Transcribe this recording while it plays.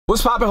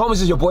What's poppin', homies?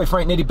 It's your boy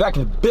Frank Nitty back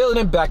in the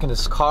building, back in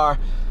this car.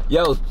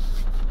 Yo,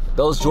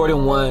 those Jordan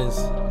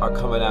 1s are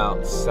coming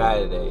out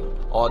Saturday,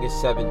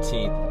 August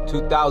 17th,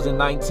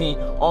 2019,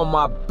 on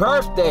my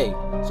birthday.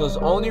 So it's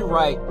only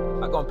right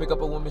I'm gonna pick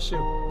up a woman's shoe.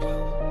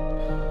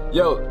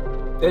 Yo,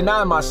 they're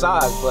not in my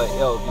size, but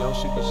yo, if you don't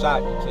shoot the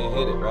shot, you can't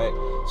hit it, right?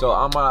 So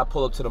I'm gonna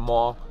pull up to the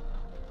mall.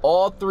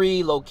 All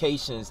three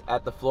locations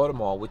at the Florida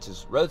Mall, which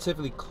is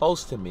relatively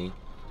close to me.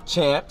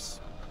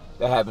 Champs,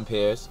 they're having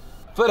pairs.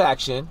 Foot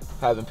Action,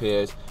 having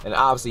pairs. And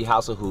obviously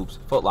House of Hoops,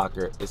 Foot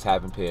Locker is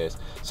having pairs.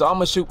 So I'm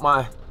gonna shoot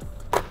my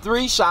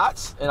 3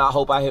 shots, and I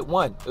hope I hit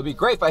one. It'd be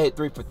great if I hit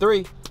 3 for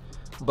 3.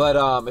 But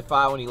if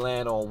I only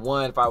land on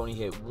one, if I only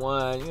hit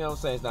one, you know what I'm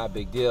saying, it's not a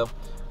big deal.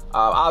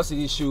 Obviously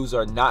these shoes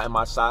are not in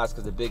my size,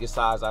 because the biggest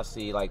size I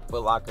see, like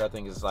Foot Locker, I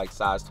think is like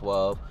size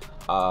 12.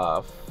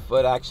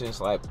 Foot Action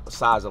is like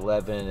size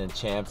 11, and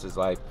Champs is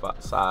like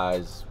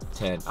size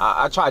 10.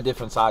 I try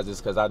different sizes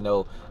because I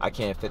know I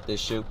can't fit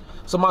this shoe.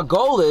 So my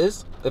goal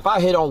is, if I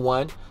hit on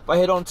one, if I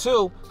hit on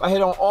two, if I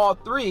hit on all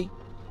 3,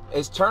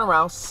 is turn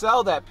around,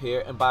 sell that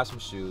pair, and buy some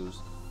shoes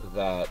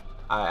that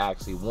I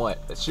actually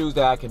want. The shoes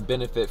that I can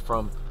benefit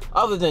from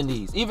other than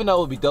these. Even though it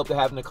would be dope to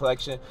have in the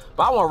collection,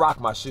 but I want to rock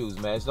my shoes,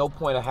 man. There's no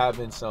point of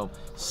having some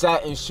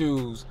satin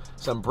shoes,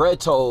 some bread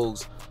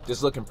toes,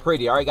 just looking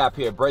pretty. I already got a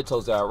pair of bread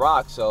toes that I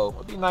rock, so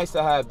it'd be nice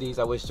to have these.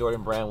 I wish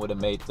Jordan Brand would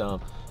have made them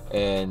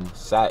in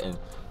satin.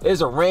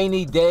 It's a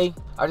rainy day.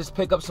 I just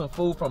picked up some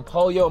food from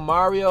Pollo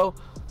Mario.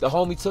 The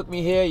homie took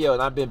me here, yo,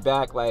 and I've been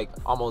back like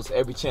almost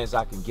every chance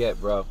I can get,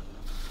 bro.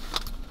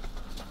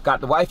 Got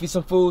the wifey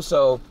some food,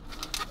 so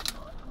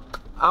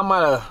I'm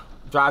gonna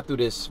drive through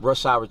this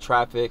rush hour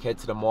traffic, head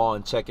to the mall,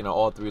 and check in on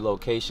all 3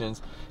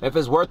 locations. And if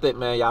it's worth it,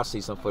 man, y'all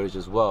see some footage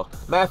as well.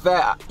 Matter of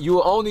fact, you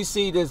will only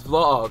see this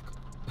vlog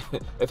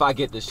if I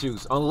get the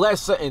shoes,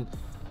 unless something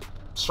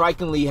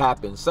strikingly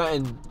happens,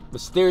 something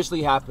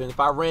mysteriously happened. If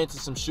I ran into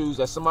some shoes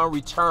that someone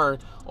returned,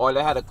 or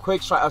they had a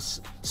quick strike,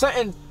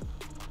 something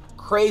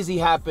crazy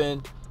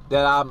happened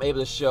that I'm able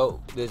to show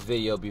this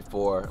video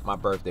before my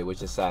birthday,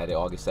 which is Saturday,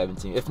 August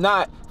 17th. If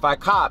not, if I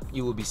cop,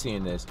 you will be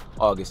seeing this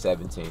August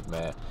 17th,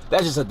 man.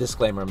 That's just a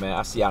disclaimer, man.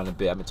 I'll see y'all in a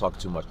bit. I've been talking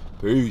too much.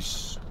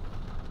 Peace.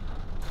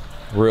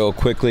 Real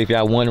quickly, if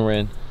y'all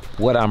wondering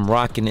what I'm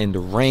rocking in the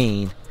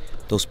rain,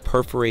 those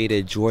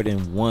perforated Jordan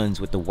 1s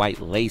with the white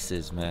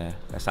laces, man.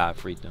 That's how I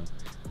freed them.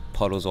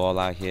 Puddles all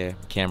out here.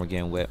 Camera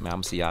getting wet, man. I'm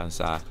gonna see y'all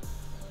inside.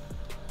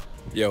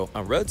 Yo,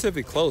 I'm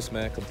relatively close,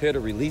 man, compared to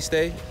release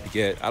day.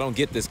 I don't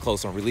get this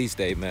close on release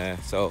day, man.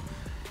 So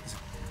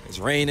it's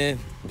raining,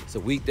 it's a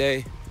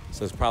weekday,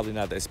 so it's probably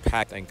not as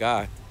packed. Thank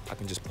God I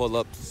can just pull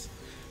up,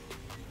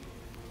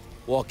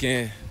 walk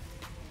in,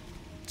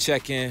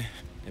 check in,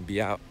 and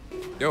be out.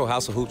 Yo,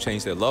 House of Hoop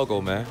changed their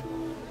logo, man.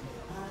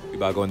 We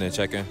about to go in there and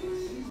check in.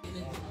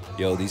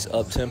 Yo, these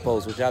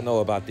up-tempos, what y'all know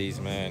about these,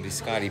 man? These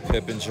Scottie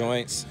Pippen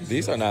joints,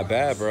 these are not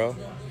bad, bro.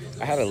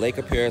 I had a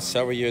Laker pair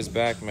several years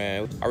back,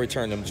 man. I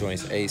returned them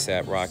joints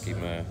ASAP Rocky,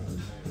 man.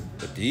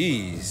 But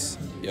these,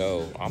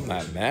 yo, I'm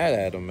not mad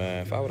at them,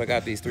 man. If I would have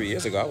got these 3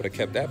 years ago, I would have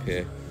kept that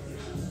pair.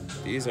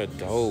 These are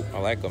dope. I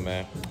like them,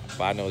 man.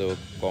 But I know they will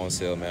go on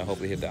sale, man.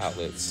 Hopefully hit the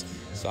outlets.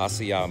 So I'll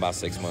see y'all in about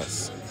 6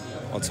 months.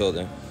 Until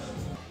then,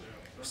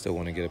 still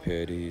want to get a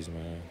pair of these,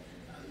 man.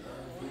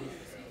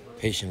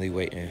 Patiently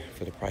waiting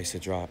for the price to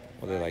drop.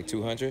 What are they, like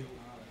 200?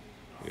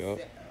 Yup.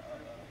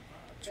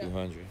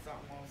 200.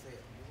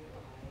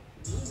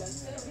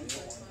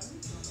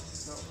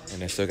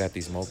 And they still got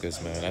these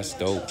mochas, man. That's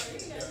dope.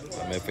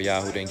 I mean, for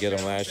y'all who didn't get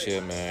them last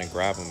year, man,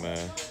 grab them,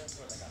 man.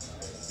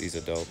 These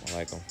are dope. I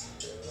like them.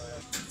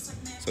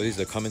 So these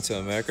are Coming to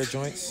America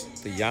joints.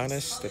 The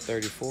Giannis, the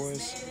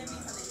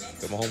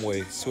 34s. But my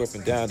homeboy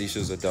sweeping down. These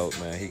shoes are dope,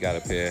 man. He got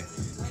a pair.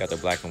 He got the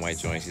black and white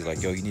joints. He's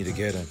like, yo, you need to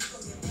get them.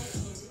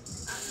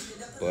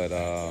 But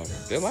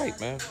they're light,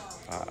 man.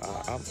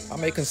 I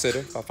may consider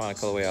if I find a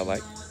colorway I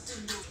like.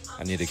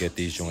 I need to get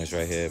these joints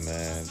right here,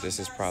 man. This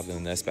is probably the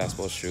next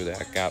basketball shoe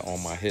that I got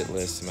on my hit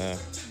list, man.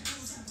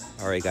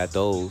 I already got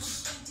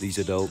those. These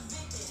are dope.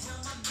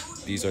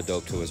 These are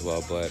dope too as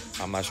well, but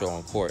I'm not sure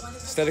on court.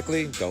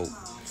 Aesthetically, dope.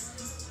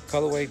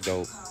 Colorway,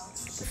 dope.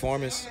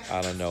 Performance,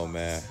 I don't know,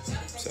 man.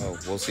 So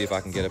we'll see if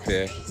I can get a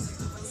pair.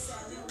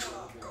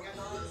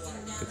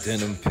 The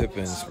denim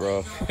Pippins,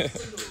 bro.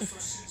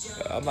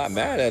 I'm not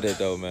mad at it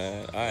though,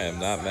 man. I am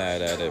not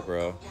mad at it,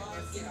 bro.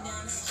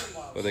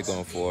 What are they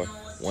going for?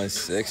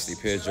 160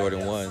 pair of Jordan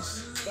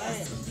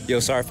 1s. Yo,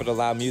 sorry for the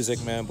loud music,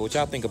 man, but what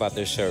y'all think about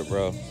this shirt,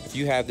 bro? If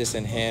you have this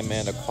in hand,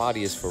 man, the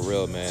quality is for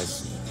real, man.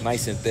 It's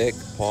nice and thick,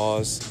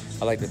 pause.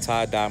 I like the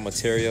tie-dye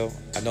material.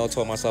 I know I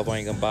told myself I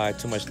ain't gonna buy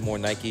too much more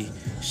Nike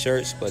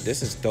shirts, but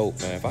this is dope,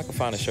 man. If I could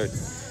find a shirt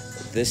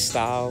this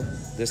style,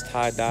 this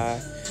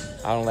tie-dye,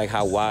 I don't like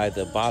how wide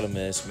the bottom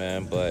is,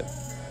 man, but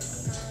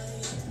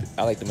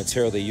I like the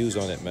material they use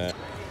on it, man.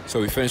 So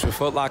we finished with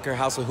Foot Locker,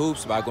 House of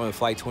Hoops, about going to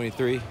Flight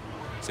 23.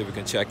 See if we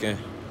can check in.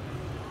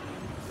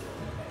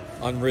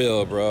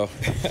 Unreal, bro.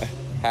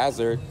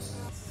 Hazard.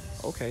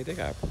 Okay, they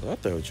got a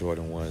plethora of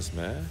Jordan 1s,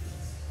 man.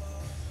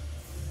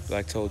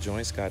 Black toe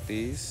joints got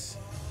these.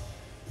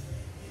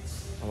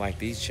 I like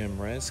these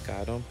gym reds.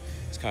 Got them.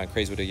 It's kind of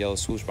crazy with the yellow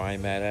swoosh, but I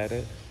ain't mad at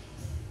it.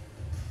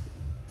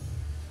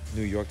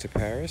 New York to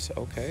Paris.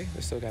 Okay,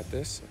 they still got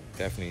this.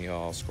 Definitely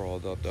all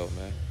scrolled up though,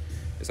 man.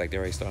 It's like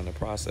they're already starting the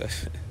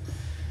process.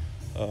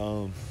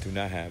 Do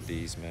not have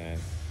these, man.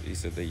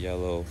 These are the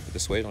yellow. The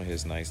suede on here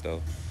is nice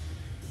though.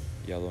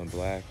 Yellow and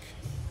black.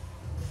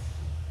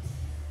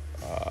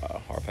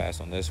 Hard pass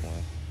on this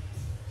one.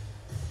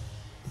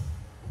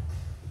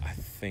 I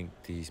think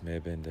these may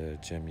have been the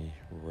Jimmy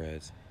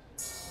Reds.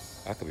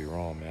 I could be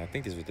wrong, man. I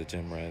think these were the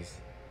Gym Reds.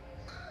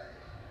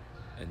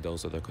 And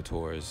those are the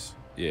Coutures.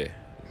 Yeah,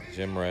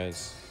 Gym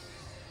Reds,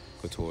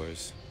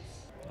 Coutures.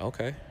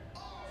 Okay.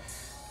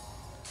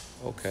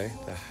 Okay,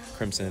 the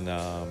Crimson,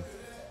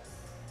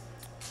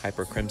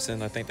 Hyper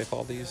Crimson, I think they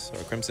call these,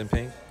 or Crimson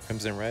Pink,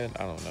 Crimson Red,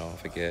 I don't know, I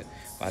forget.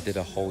 But I did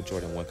a whole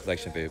Jordan 1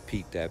 collection video,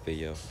 peep that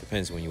video.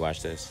 Depends when you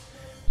watch this.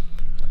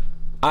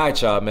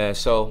 Alright y'all, man,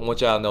 so I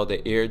want y'all to know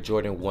the Air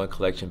Jordan 1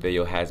 collection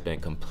video has been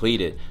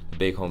completed. The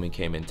big homie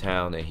came in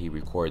town and he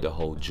recorded the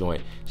whole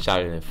joint.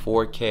 Shot it in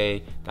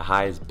 4K, the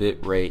highest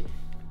bit rate,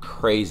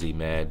 crazy,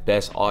 man,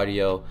 best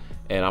audio.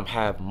 And I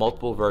have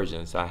multiple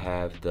versions. I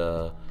have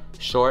the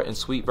short and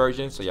sweet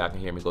version, so y'all can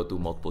hear me go through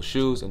multiple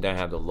shoes, and then I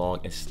have the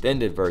long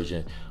extended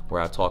version where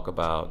I talk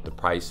about the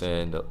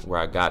pricing, where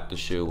I got the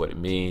shoe, what it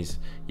means,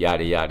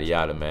 yada yada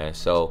yada, man.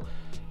 So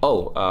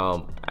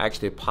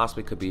actually it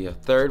possibly could be a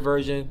third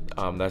version,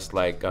 that's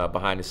like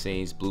behind the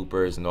scenes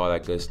bloopers and all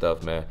that good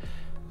stuff, man.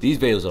 These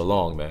videos are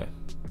long, man.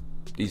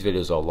 These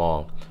videos are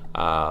long.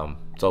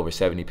 It's over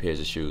 70 pairs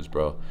of shoes,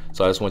 bro.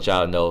 So I just want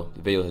y'all to know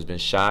the video has been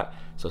shot,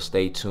 so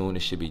stay tuned. It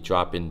should be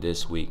dropping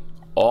this week,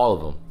 all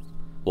of them.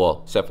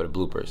 Well, except for the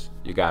bloopers.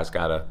 You guys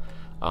gotta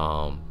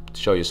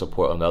show your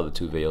support on the other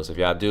 2 videos. If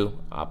y'all do,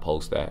 I'll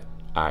post that.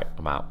 All right,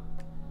 I'm out.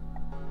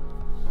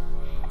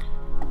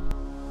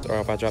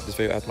 Sorry if I drop this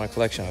video after my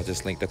collection, I'll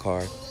just link the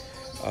card.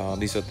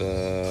 These are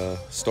the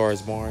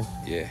Stars Born.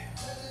 Yeah.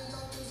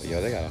 But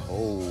yo, they got a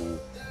whole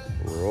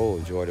row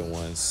of Jordan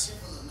 1s.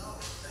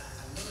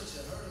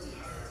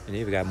 And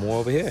they even got more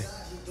over here.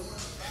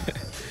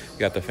 You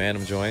got the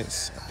Phantom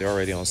joints. They're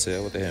already on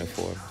sale. What they're hitting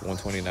for?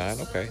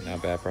 $129. Okay, not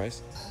a bad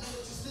price.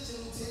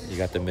 You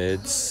got the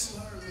mids.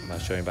 I'm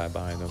not sure anybody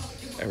buying them.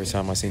 Every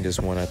time I seen this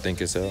one, I think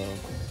it's a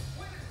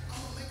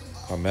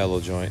Carmelo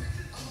joint.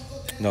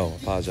 No,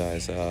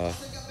 apologize. The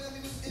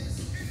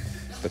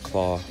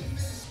Claw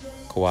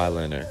Kawhi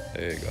Leonard.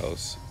 There it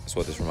goes. That's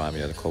what this reminds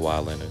me of, the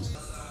Kawhi Leonard.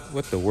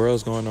 What the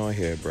world's going on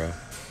here, bro?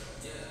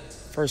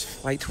 First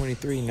Flight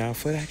 23, now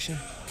foot action.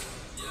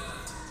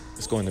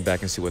 Let's go in the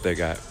back and see what they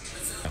got.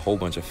 A whole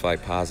bunch of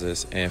Flight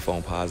Posits and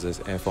Foam Posits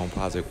and Foam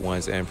Posit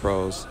 1s and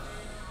Pros.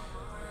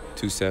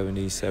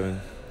 270s,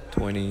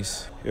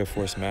 720s, Air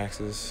Force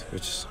Maxes,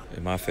 which is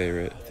my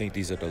favorite. I think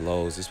these are the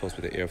lows. These are supposed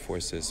to be the Air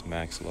Force's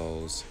Max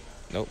lows.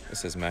 Nope, it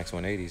says Max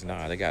 180s.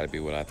 Nah, they gotta be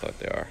what I thought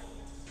they are.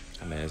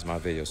 I mean, it's my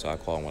video, so I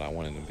call them what I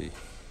wanted them to be.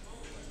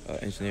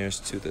 Engineers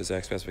to the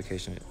exact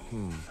specification.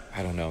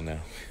 I don't know now.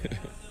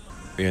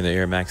 We're in the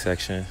Air Max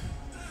section.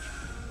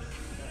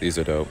 These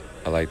are dope.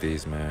 I like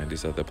these, man.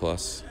 These are the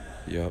Plus.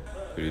 Yup,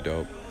 pretty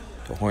dope.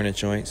 The Hornet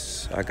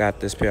joints, I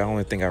got this pair. I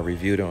don't think I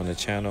reviewed it on the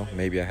channel.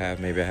 Maybe I have,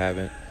 maybe I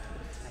haven't.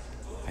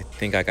 I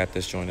think I got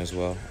this joint as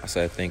well. I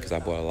said I think because I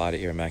bought a lot of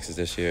Air Maxes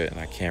this year and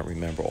I can't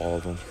remember all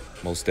of them.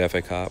 Most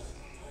definitely cop.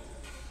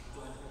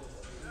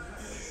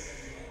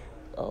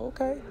 Oh,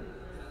 okay.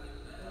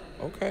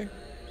 Okay.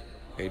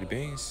 80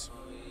 beans.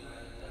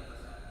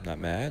 Not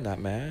mad, not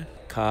mad.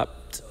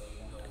 Copped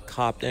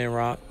and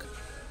rock.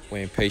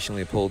 Waiting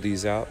patiently to pull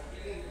these out.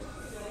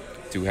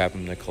 Do have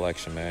them in the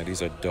collection, man.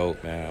 These are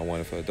dope, man. I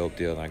wanted for a dope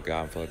deal and I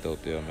got them for a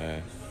dope deal,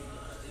 man.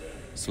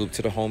 Salute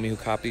to the homie who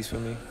copped these for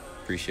me.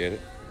 Appreciate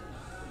it.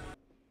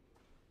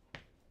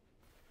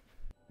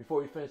 Before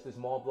we finish this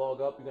mall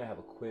vlog up, we're gonna have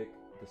a quick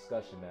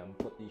discussion, man. I'm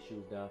gonna put these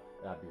shoes down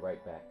and I'll be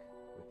right back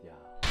with y'all.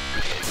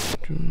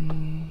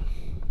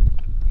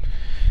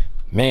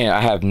 Man, I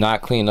have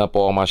not cleaned up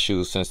all my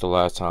shoes since the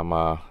last time,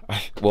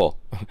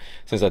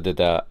 since I did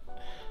that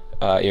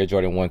Air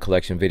Jordan 1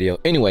 collection video.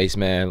 Anyways,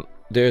 man,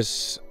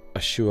 there's a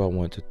shoe I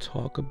want to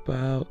talk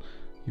about.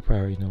 You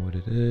probably know what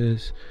it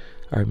is.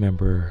 I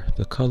remember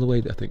the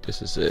colorway. I think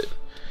this is it.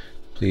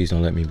 Please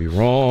don't let me be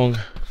wrong.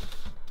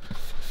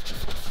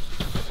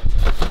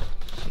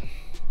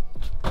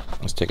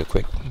 Let's take a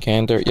quick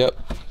gander. Yep,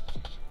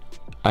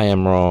 I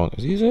am wrong.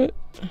 Is these it?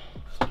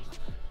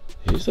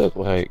 These look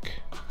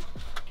like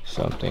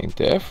something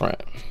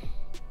different.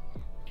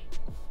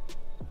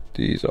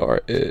 These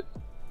are it.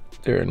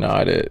 They're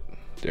not it.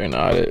 They're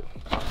not it.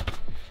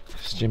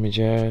 It's Jimmy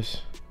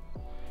Jazz.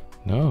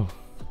 No,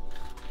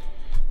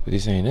 but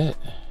these ain't it.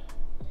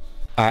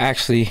 I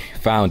actually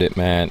found it,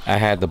 man. I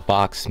had the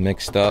box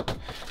mixed up.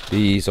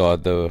 These are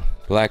the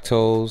Black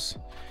Toes,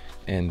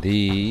 and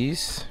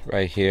these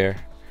right here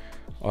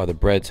are the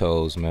Bread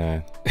Toes,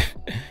 man.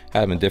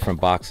 Had them in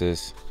different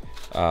boxes,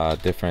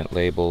 different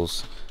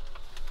labels,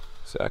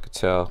 so I could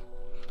tell.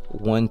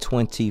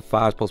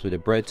 125 is supposed to be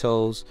the Bread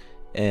Toes,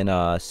 and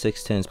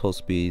 610 is supposed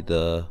to be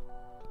the,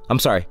 I'm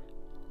sorry,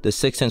 The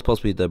 6'10"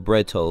 supposed to be the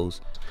bread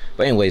toes.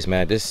 But anyways,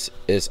 man, this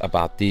is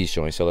about these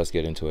joints, so let's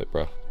get into it,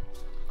 bro.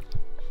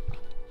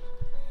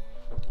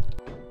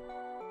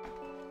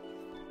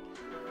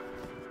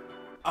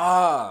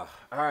 All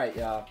right,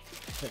 y'all.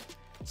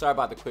 Sorry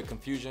about the quick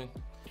confusion.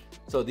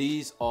 So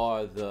these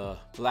are the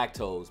black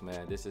toes,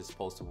 man. This is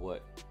supposed to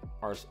what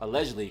are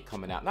allegedly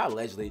coming out. Not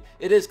allegedly,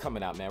 it is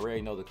coming out, man. We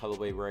already know the colorway.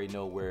 We already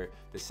know where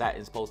the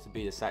satin's supposed to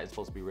be. The satin's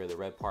supposed to be where the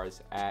red part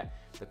is at.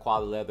 The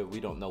quality leather, we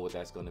don't know what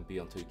that's going to be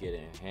until you get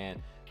it in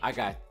hand. I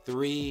got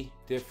 3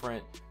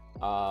 different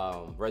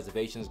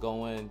reservations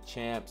going: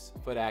 Champs,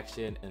 Foot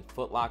Action, and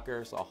Foot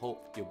Locker. So I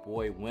hope your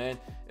boy win.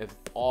 If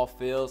all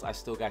fails, I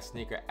still got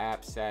Sneaker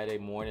App Saturday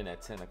morning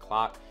at 10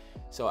 o'clock.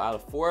 So out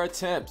of 4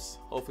 attempts,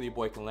 hopefully your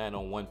boy can land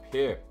on 1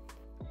 pair.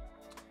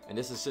 And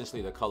this is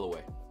essentially the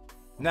colorway.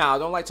 Now, I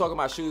don't like talking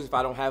about shoes if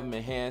I don't have them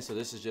in hand. So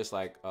this is just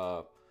like, you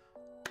know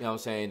what I'm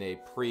saying, a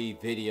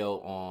pre-video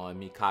on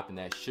me copping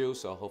that shoe.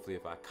 So hopefully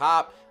if I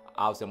cop,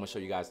 obviously I'm gonna show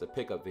you guys the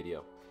pickup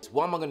video. So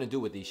what am I gonna do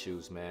with these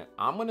shoes, man?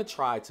 I'm gonna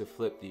try to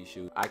flip these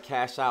shoes. I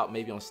cash out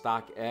maybe on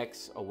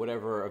StockX or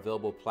whatever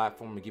available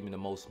platform to give me the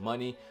most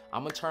money.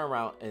 I'm gonna turn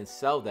around and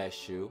sell that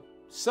shoe,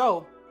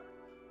 so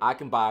I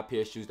can buy a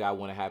pair of shoes that I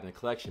wanna have in the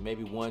collection.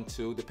 Maybe 1,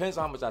 2, depends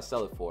on how much I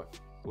sell it for.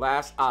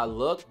 Last I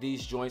looked,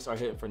 these joints are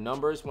hitting for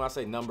numbers. When I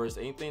say numbers,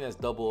 anything that's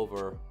double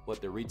over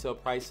what the retail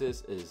price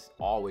is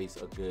always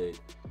a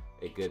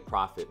good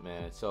profit,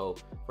 man. So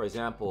for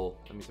example,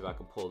 let me see if I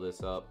can pull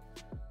this up.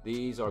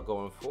 These are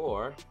going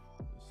for,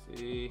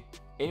 let's see,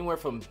 anywhere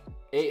from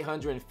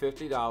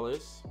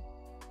 $850.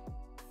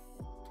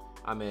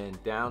 I mean,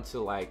 down to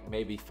like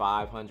maybe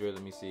 500.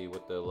 Let me see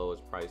what the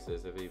lowest price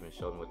is, if it even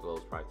showed me what the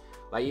lowest price.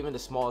 Like even the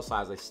smallest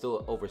size, like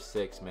still over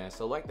 6, man.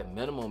 So like the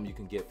minimum you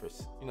can get for,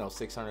 you know,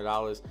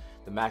 $600.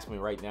 The maximum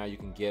right now you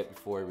can get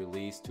before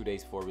release, 2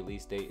 days before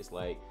release date, is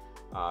like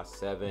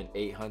 $700,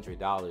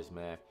 $800,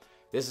 man.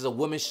 This is a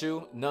women's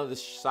shoe. None of the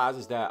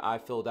sizes that I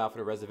filled out for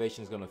the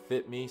reservation is gonna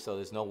fit me, so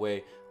there's no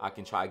way I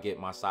can try to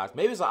get my size.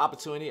 Maybe it's an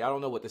opportunity. I don't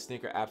know what the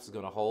sneaker apps is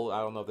gonna hold. I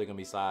don't know if they're gonna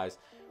be size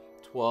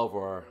 12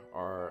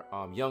 or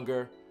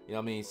younger. You know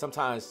what I mean?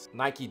 Sometimes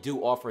Nike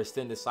do offer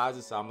extended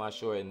sizes, so I'm not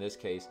sure in this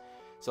case.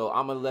 So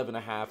I'm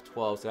 11.5,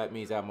 12, so that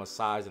means I'm a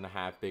size and a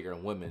half bigger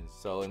in women's.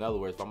 So in other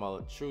words, if I'm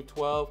a true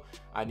 12,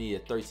 I need a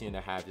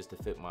 13.5 just to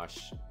fit my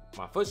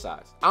foot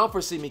size. I don't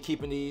foresee me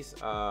keeping these.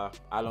 I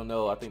don't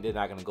know. I think they're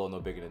not gonna go no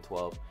bigger than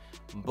 12.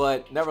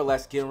 But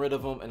nevertheless, getting rid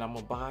of them, and I'm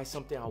gonna buy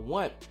something I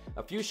want.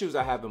 A few shoes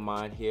I have in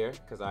mind here,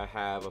 because I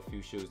have a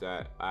few shoes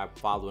that I'm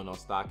following on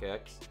StockX.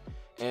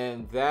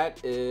 And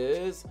that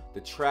is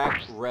the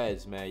Track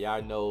Reds, man.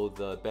 Y'all know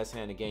the best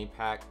hand in game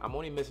pack. I'm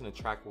only missing the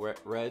Track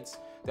Reds.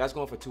 That's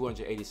going for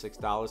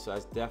 $286, so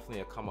that's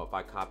definitely a come up if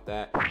I cop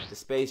that. The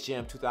Space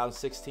Jam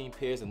 2016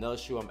 pair is another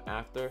shoe I'm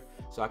after,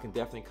 so I can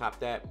definitely cop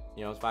that.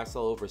 You know, if I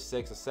sell over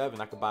 6 or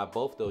 7, I could buy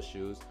both those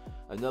shoes.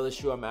 Another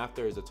shoe I'm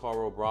after is the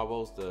Toro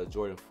Bravos, the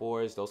Jordan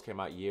 4s. Those came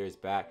out years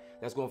back.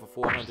 That's going for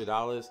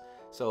 $400.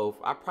 So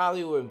I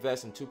probably would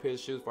invest in 2 pairs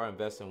of shoes before I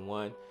invest in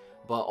 1.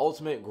 But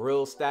ultimate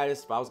grill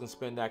status, if I was gonna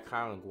spend that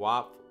kind of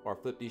guap or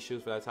flip these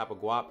shoes for that type of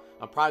guap,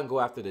 I'm probably gonna go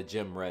after the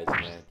Gym Reds,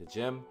 man. The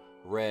Gym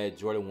Red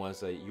Jordan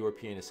 1's a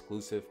European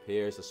exclusive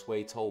pair. It's a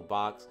suede toe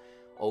box,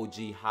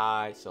 OG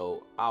high.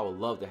 So I would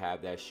love to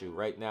have that shoe.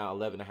 Right now,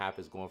 11.5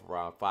 is going for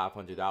around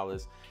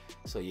 $500.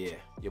 So yeah,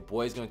 your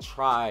boy's gonna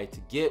try to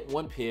get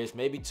 1 pair,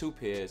 maybe 2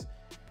 pairs,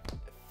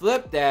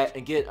 flip that,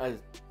 and get a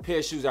pair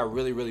of shoes I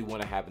really, really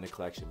want to have in the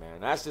collection, man.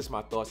 That's just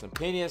my thoughts and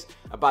opinions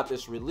about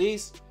this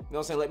release. You know what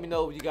I'm saying? Let me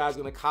know if you guys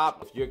gonna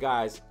cop. If your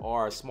guys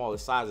are smaller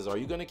sizes, are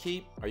you gonna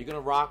keep? Are you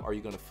gonna rock? Or are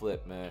you gonna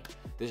flip, man?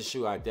 This is a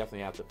shoe I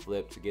definitely have to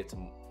flip to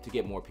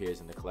get more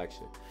pairs in the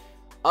collection.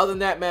 Other than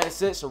that, man,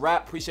 it's a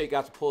wrap. Appreciate you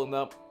guys for pulling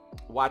up,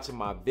 watching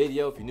my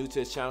video. If you're new to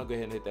this channel, go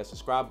ahead and hit that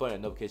subscribe button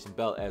and notification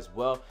bell as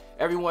well.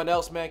 Everyone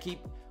else, man, keep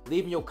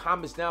leaving your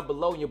comments down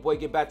below, and your boy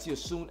get back to you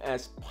as soon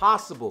as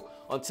possible.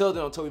 Until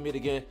then, until we meet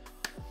again,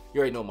 you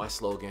already know my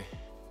slogan.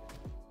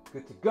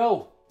 Good to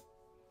go.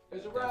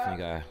 It's a wrap.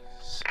 Definitely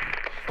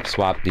gotta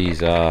swap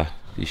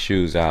these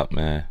shoes out,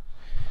 man.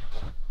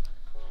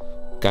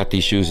 Got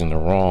these shoes in the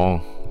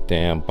wrong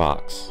damn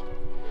box.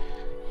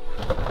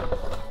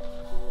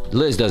 The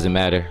list doesn't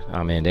matter.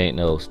 I mean, there ain't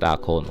no style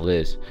code in the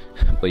list.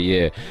 But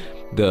yeah,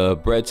 the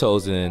bread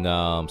toes in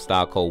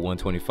style code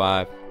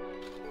 125.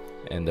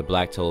 And the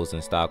black toes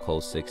in style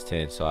code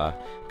 610. So I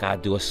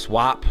gotta do a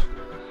swap.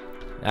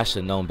 I should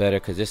have known better,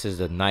 because this is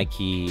the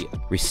Nike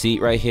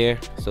receipt right here.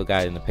 Still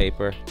got it in the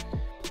paper.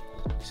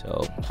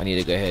 So I need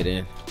to go ahead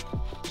and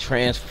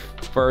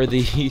transfer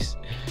these.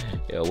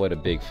 Yo, what a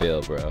big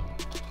fail, bro.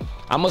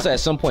 I must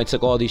at some point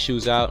took all these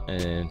shoes out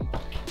and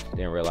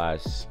didn't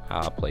realize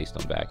how I placed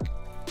them back.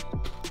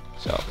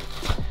 So,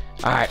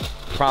 all right,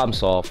 problem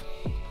solved.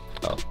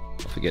 Oh,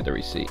 forget the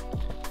receipt.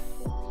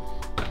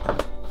 All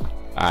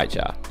right,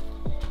 y'all.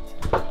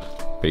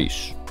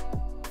 Peace.